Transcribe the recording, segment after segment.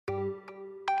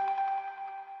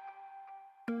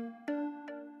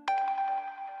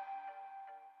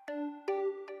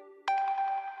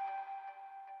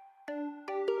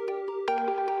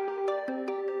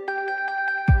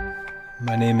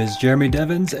My name is Jeremy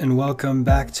Devins, and welcome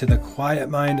back to the Quiet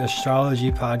Mind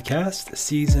Astrology Podcast,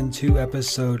 Season 2,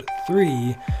 Episode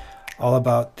 3, all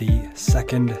about the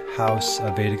second house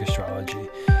of Vedic astrology.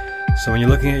 So when you're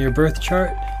looking at your birth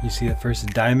chart, you see the first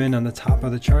diamond on the top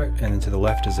of the chart, and then to the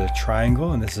left is a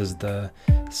triangle, and this is the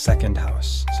second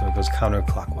house, so it goes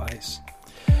counterclockwise.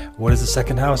 What is the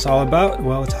second house all about?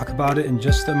 Well, we'll talk about it in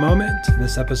just a moment.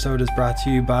 This episode is brought to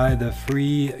you by the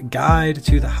free guide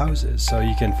to the houses, so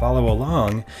you can follow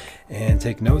along and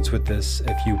take notes with this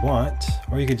if you want,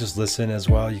 or you can just listen as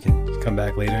well. You can come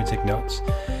back later and take notes.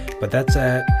 But that's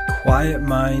at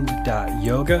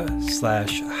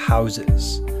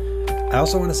quietmind.yoga/houses. I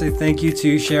also want to say thank you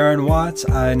to Sharon Watts.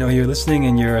 I know you're listening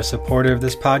and you're a supporter of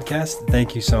this podcast.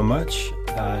 Thank you so much.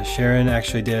 Sharon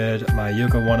actually did my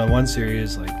Yoga 101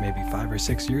 series like maybe 5 or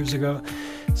 6 years ago.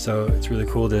 So it's really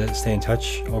cool to stay in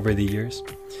touch over the years.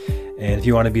 And if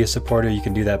you want to be a supporter, you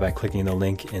can do that by clicking the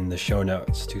link in the show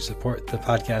notes to support the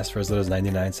podcast for as little as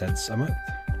 99 cents a month.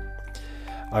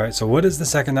 All right, so what is the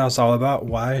second house all about?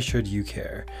 Why should you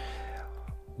care?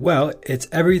 Well, it's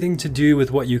everything to do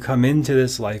with what you come into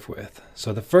this life with.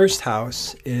 So the first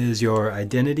house is your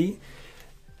identity,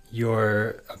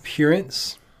 your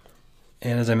appearance,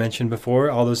 and as I mentioned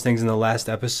before, all those things in the last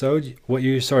episode, what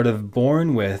you're sort of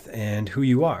born with and who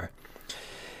you are.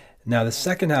 Now, the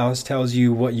second house tells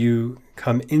you what you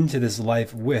come into this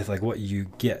life with, like what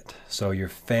you get. So your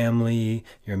family,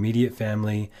 your immediate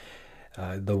family,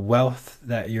 the wealth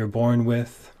that you're born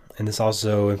with, and this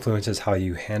also influences how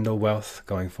you handle wealth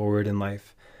going forward in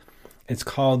life. It's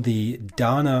called the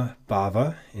Dana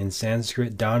Bhava. In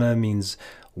Sanskrit, Dana means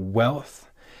wealth,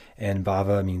 and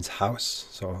Bhava means house.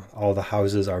 So all the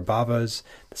houses are Bhavas.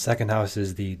 The second house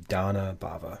is the Dana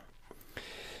Bhava.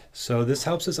 So this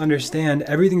helps us understand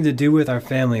everything to do with our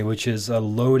family, which is a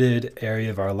loaded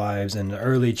area of our lives and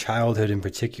early childhood in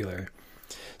particular.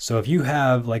 So if you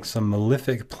have like some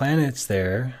malefic planets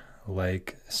there,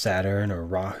 like Saturn or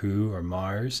Rahu or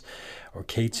Mars or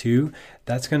Ketu,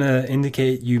 that's going to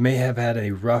indicate you may have had a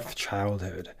rough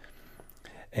childhood.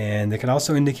 And it can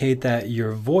also indicate that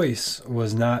your voice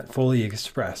was not fully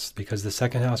expressed, because the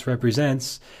second house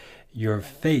represents your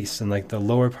face and like the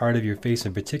lower part of your face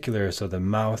in particular. So the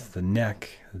mouth, the neck,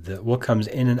 what comes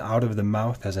in and out of the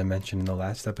mouth, as I mentioned in the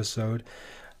last episode,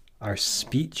 our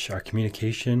speech, our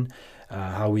communication,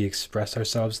 how we express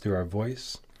ourselves through our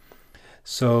voice.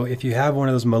 So if you have one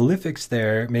of those malefics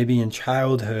there, maybe in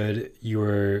childhood you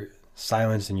were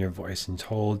silenced in your voice and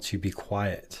told to be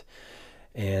quiet.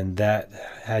 And that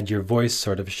had your voice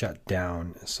sort of shut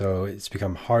down. So it's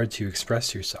become hard to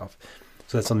express yourself.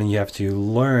 So that's something you have to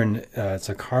learn. It's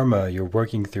a karma you're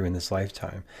working through in this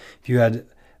lifetime. If you had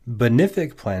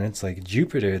benefic planets like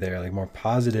Jupiter there, like more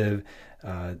positive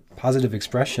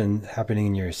expression happening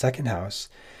in your second house,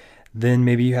 then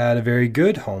maybe you had a very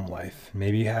good home life.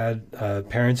 Maybe you had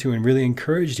parents who really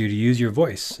encouraged you to use your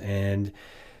voice. And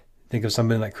think of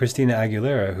somebody like Christina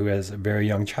Aguilera, who as a very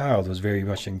young child was very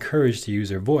much encouraged to use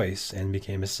her voice and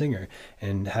became a singer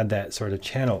and had that sort of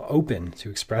channel open to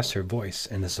express her voice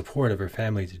and the support of her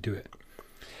family to do it.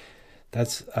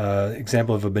 That's an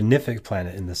example of a benefic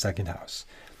planet in the second house.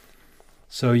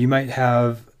 So you might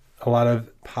have a lot of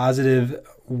positive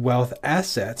wealth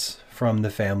assets from the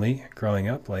family growing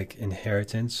up, like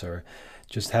inheritance or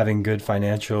just having good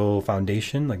financial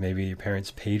foundation, like maybe your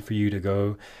parents paid for you to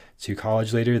go to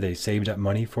college later, they saved up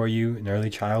money for you in early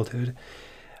childhood.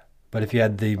 But if you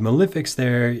had the malefics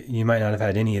there, you might not have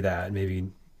had any of that.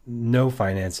 Maybe no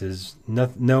finances,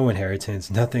 no inheritance,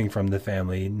 nothing from the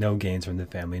family, no gains from the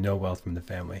family, no wealth from the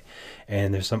family.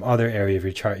 And there's some other area of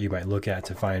your chart you might look at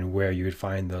to find where you would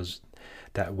find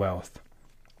that wealth.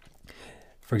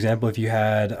 For example, if you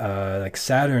had like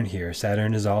Saturn here,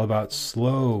 Saturn is all about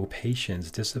slow,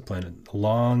 patience, discipline, a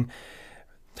long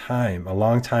time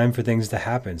for things to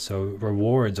happen. So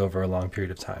rewards over a long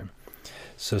period of time.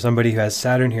 So somebody who has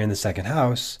Saturn here in the second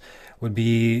house would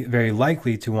be very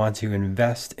likely to want to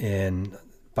invest in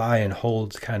buy and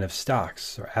hold kind of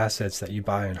stocks or assets that you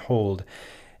buy and hold,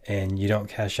 and you don't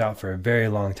cash out for a very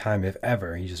long time, if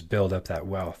ever. You just build up that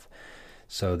wealth.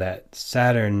 So that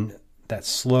Saturn, that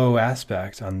slow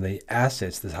aspect on the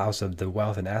assets, the house of the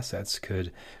wealth and assets,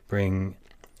 could bring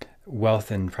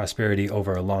wealth and prosperity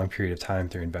over a long period of time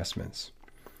through investments.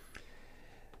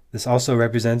 This also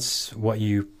represents what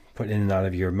you put in and out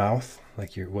of your mouth,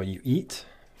 like what you eat.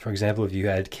 For example, if you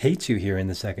had Ketu here in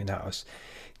the second house,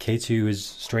 Ketu is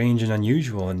strange and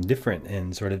unusual and different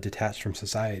and sort of detached from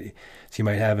society. So you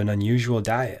might have an unusual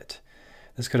diet.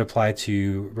 This could apply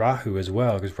to Rahu as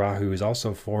well, because Rahu is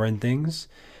also foreign things.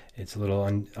 It's a little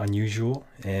unusual,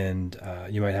 and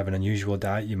you might have an unusual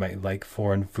diet. You might like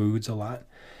foreign foods a lot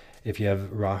if you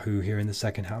have Rahu here in the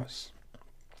second house.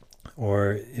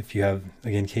 Or if you have,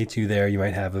 again, Ketu there, you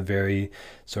might have a very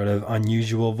sort of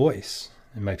unusual voice.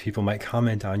 And people might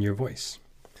comment on your voice.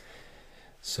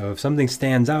 So if something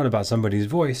stands out about somebody's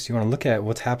voice, you want to look at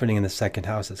what's happening in the second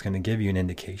house. That's going to give you an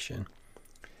indication.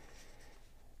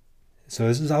 So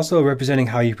this is also representing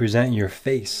how you present your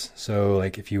face. So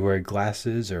like if you wear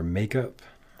glasses or makeup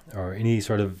or any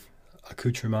sort of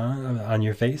accoutrement on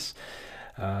your face.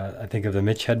 I think of the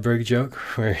Mitch Hedberg joke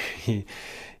where he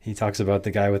talks about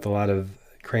the guy with a lot of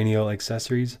cranial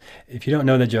accessories. If you don't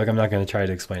know that joke, I'm not going to try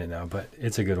to explain it now, but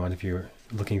it's a good one if you're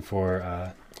looking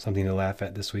for something to laugh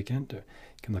at this weekend. You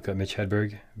can look up Mitch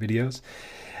Hedberg videos.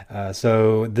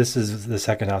 So this is the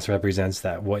second house represents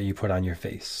that, what you put on your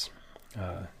face.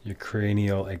 Your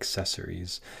cranial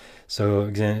accessories. So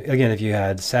again, if you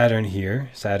had Saturn here,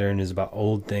 Saturn is about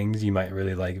old things. You might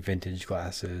really like vintage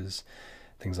glasses,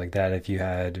 things like that. If you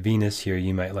had Venus here,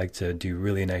 you might like to do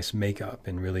really nice makeup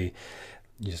and really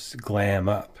just glam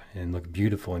up and look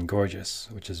beautiful and gorgeous,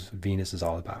 which is Venus is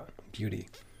all about, beauty.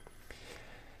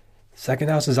 Second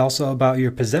house is also about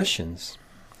your possessions.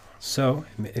 So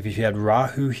if you had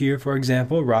Rahu here, for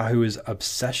example, Rahu is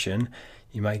obsession.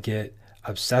 You might get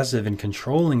obsessive and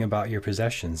controlling about your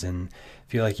possessions and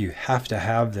feel like you have to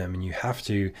have them and you have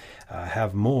to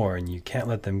have more and you can't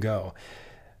let them go.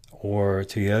 Or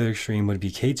to the other extreme would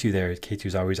be Ketu there. Ketu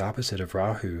is always opposite of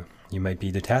Rahu. You might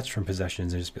be detached from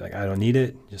possessions and just be like, I don't need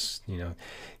it. Just,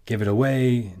 give it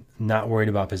away. Not worried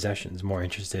about possessions, more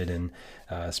interested in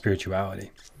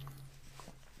spirituality.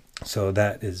 So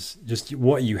that is just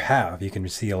what you have. You can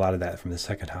see a lot of that from the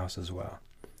second house as well.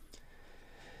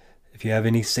 If you have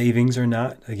any savings or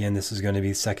not, again, this is going to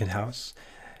be second house.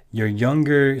 Your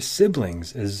younger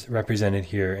siblings is represented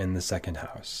here in the second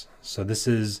house. So this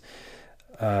is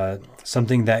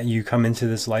something that you come into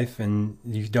this life and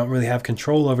you don't really have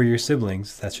control over your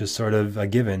siblings. That's just sort of a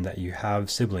given that you have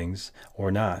siblings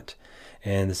or not.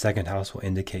 And the second house will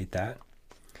indicate that.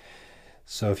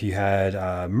 So if you had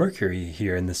Mercury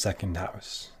here in the second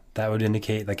house, that would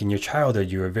indicate like in your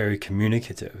childhood you were very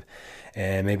communicative.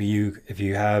 And maybe if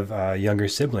you have younger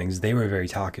siblings, they were very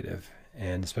talkative.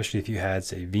 And especially if you had,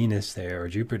 say, Venus there or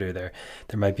Jupiter there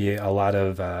might be a lot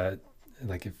of,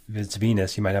 like if it's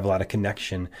Venus, you might have a lot of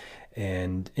connection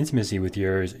and intimacy with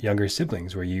your younger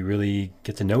siblings where you really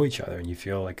get to know each other and you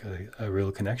feel like a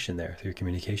real connection there through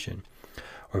communication.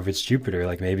 Or if it's Jupiter,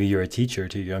 like maybe you're a teacher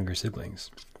to your younger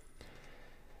siblings.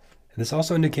 This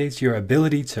also indicates your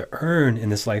ability to earn in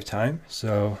this lifetime.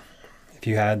 So if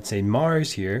you had, say,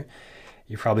 Mars here,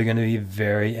 you're probably going to be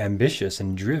very ambitious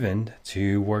and driven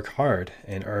to work hard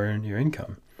and earn your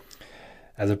income.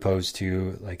 As opposed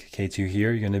to like Ketu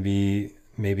here, you're going to be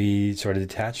maybe sort of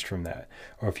detached from that.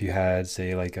 Or if you had,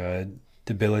 say, like a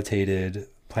debilitated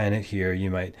planet here, you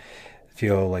might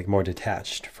feel like more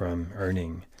detached from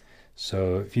earning.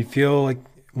 So if you feel like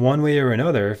one way or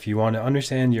another, if you want to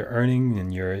understand your earning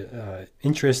and your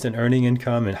interest in earning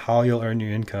income and how you'll earn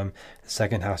your income, the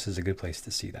second house is a good place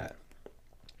to see that.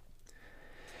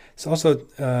 It's also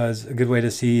a good way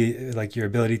to see like your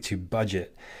ability to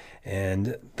budget.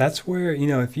 And that's where,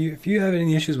 if you have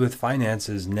any issues with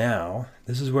finances now,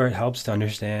 this is where it helps to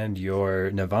understand your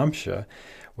Navamsha,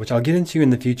 which I'll get into in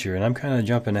the future. And I'm kind of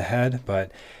jumping ahead,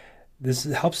 but this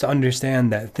helps to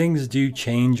understand that things do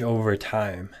change over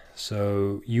time.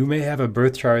 So you may have a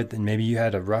birth chart and maybe you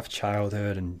had a rough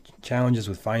childhood and challenges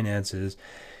with finances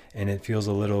and it feels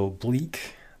a little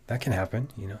bleak. That can happen,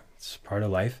 it's part of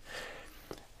life.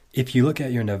 If you look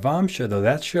at your Navamsha, though,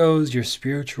 that shows your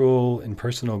spiritual and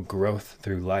personal growth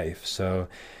through life. So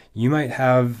you might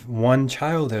have one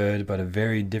childhood, but a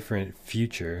very different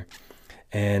future.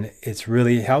 And it's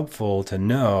really helpful to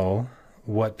know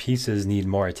what pieces need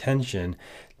more attention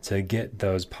to get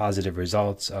those positive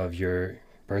results of your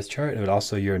birth chart, but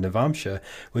also your Navamsha,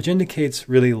 which indicates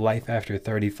really life after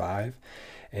 35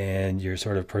 and your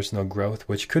sort of personal growth,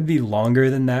 which could be longer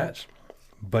than that.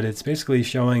 But it's basically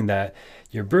showing that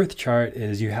your birth chart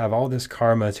is you have all this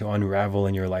karma to unravel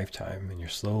in your lifetime, and you're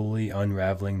slowly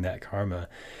unraveling that karma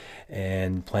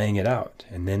and playing it out.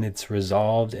 And then it's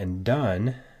resolved and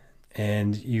done.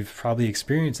 And you've probably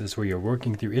experienced this where you're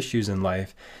working through issues in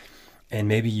life and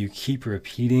maybe you keep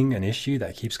repeating an issue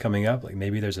that keeps coming up. Like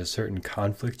maybe there's a certain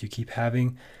conflict you keep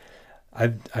having.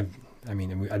 I've I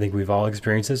mean, I think we've all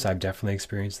experienced this. I've definitely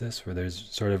experienced this, where there's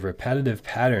sort of repetitive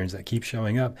patterns that keep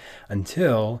showing up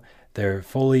until they're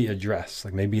fully addressed.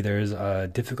 Like maybe there's a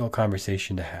difficult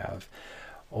conversation to have.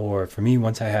 Or for me,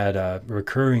 once I had a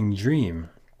recurring dream.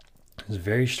 It was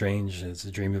very strange. It's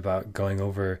a dream about going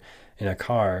over in a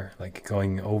car, like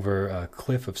going over a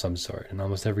cliff of some sort. And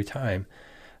almost every time,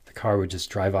 the car would just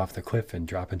drive off the cliff and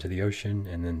drop into the ocean,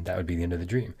 and then that would be the end of the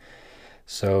dream.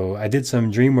 So I did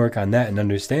some dream work on that and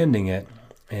understanding it,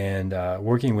 and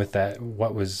working with that.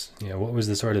 What was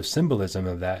the sort of symbolism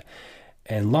of that?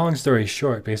 And long story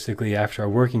short, basically, after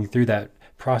working through that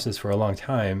process for a long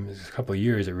time, a couple of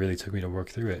years, it really took me to work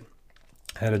through it.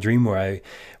 I had a dream where I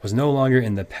was no longer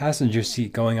in the passenger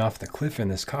seat going off the cliff in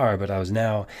this car, but I was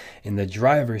now in the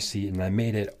driver's seat, and I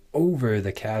made it over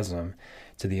the chasm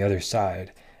to the other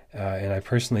side. And I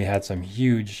personally had some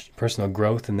huge personal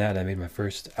growth in that. I made my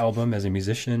first album as a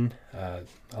musician. A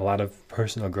lot of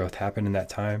personal growth happened in that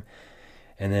time.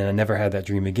 And then I never had that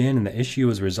dream again, and the issue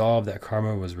was resolved. That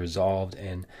karma was resolved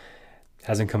and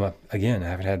hasn't come up again. I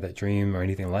haven't had that dream or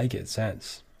anything like it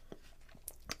since.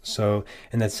 So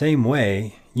in that same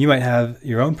way, you might have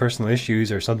your own personal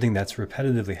issues or something that's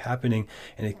repetitively happening,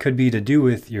 and it could be to do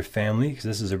with your family, because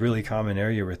this is a really common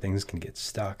area where things can get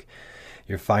stuck.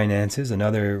 Your finances,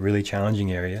 another really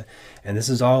challenging area. And this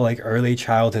is all like early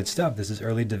childhood stuff. This is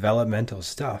early developmental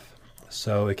stuff.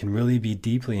 So it can really be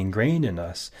deeply ingrained in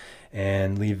us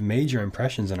and leave major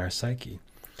impressions on our psyche.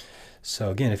 So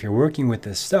again, if you're working with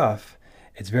this stuff,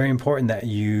 it's very important that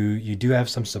you do have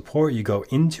some support. You go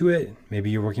into it.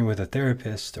 Maybe you're working with a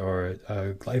therapist or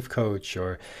a life coach,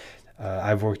 or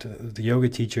I've worked with the yoga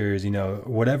teachers,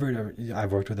 whatever.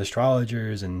 I've worked with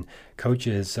astrologers and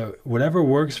coaches. So whatever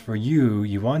works for you,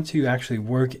 you want to actually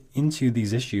work into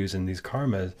these issues and these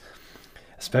karmas,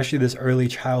 especially this early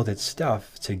childhood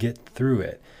stuff, to get through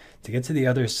it, to get to the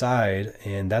other side.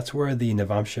 And that's where the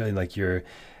Navamsha, like your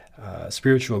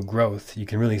spiritual growth, you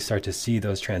can really start to see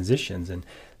those transitions. And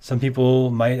some people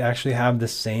might actually have the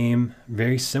same,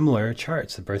 very similar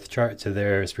charts, the birth chart to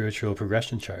their spiritual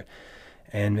progression chart.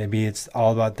 And maybe it's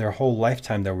all about their whole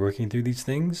lifetime they're working through these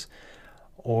things,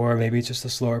 or maybe it's just a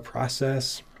slower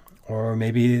process, or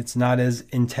maybe it's not as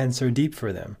intense or deep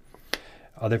for them.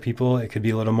 Other people, it could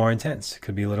be a little more intense. It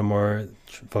could be a little more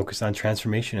focused on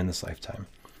transformation in this lifetime.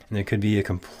 And it could be a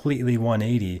completely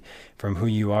 180 from who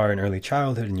you are in early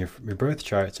childhood in your birth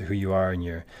chart to who you are in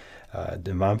your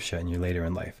Navamsha in your later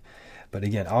in life. But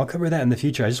again, I'll cover that in the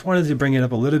future. I just wanted to bring it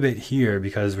up a little bit here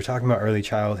because we're talking about early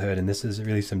childhood, and this is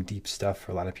really some deep stuff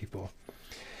for a lot of people.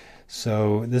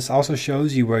 So this also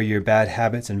shows you where your bad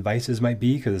habits and vices might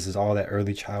be, because this is all that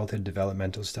early childhood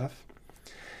developmental stuff.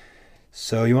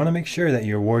 So you want to make sure that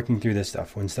you're working through this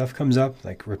stuff. When stuff comes up,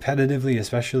 like repetitively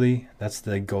especially, that's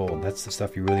the goal. That's the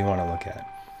stuff you really want to look at.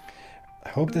 I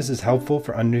hope this is helpful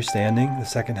for understanding the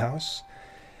second house.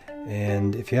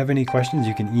 And if you have any questions,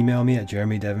 you can email me at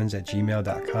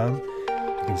jeremydevins@gmail.com.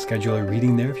 You can schedule a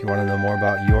reading there if you want to know more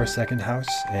about your second house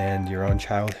and your own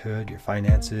childhood, your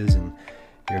finances, and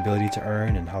your ability to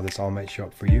earn, and how this all might show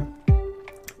up for you.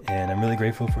 And I'm really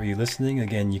grateful for you listening.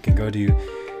 Again, you can go to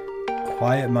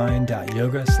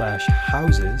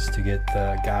quietmind.yoga/houses to get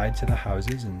the guide to the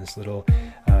houses and this little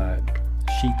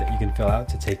sheet that you can fill out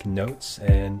to take notes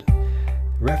and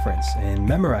reference and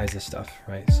memorize this stuff,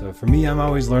 right? So for me, I'm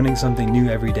always learning something new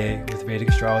every day with Vedic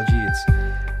astrology. It's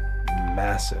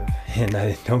massive, and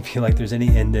I don't feel like there's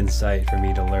any end in sight for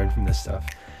me to learn from this stuff.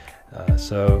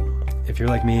 So if you're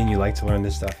like me and you like to learn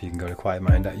this stuff, you can go to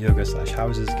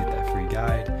quietmind.yoga/houses, get that free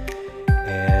guide.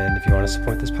 And if you want to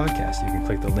support this podcast, you can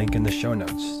click the link in the show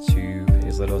notes to pay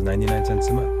as little as 99 cents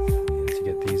a month to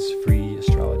get these free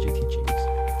astrology teachings.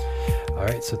 All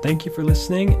right, so thank you for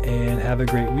listening, and have a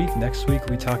great week. Next week,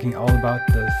 we'll be talking all about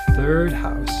the third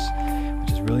house,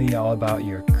 which is really all about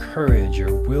your courage,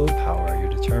 your willpower,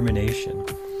 your determination,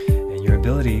 and your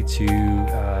ability to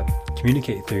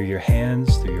communicate through your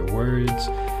hands, through your words,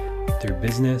 through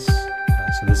business.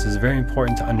 So this is very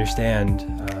important to understand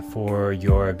for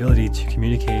your ability to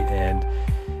communicate and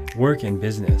work in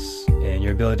business, and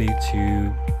your ability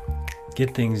to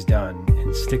get things done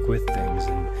and stick with things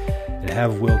and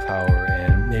have willpower,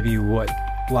 and maybe what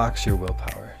blocks your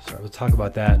willpower. So we'll talk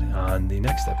about that on the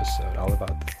next episode, all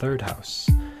about the third house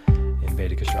in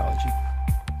Vedic astrology.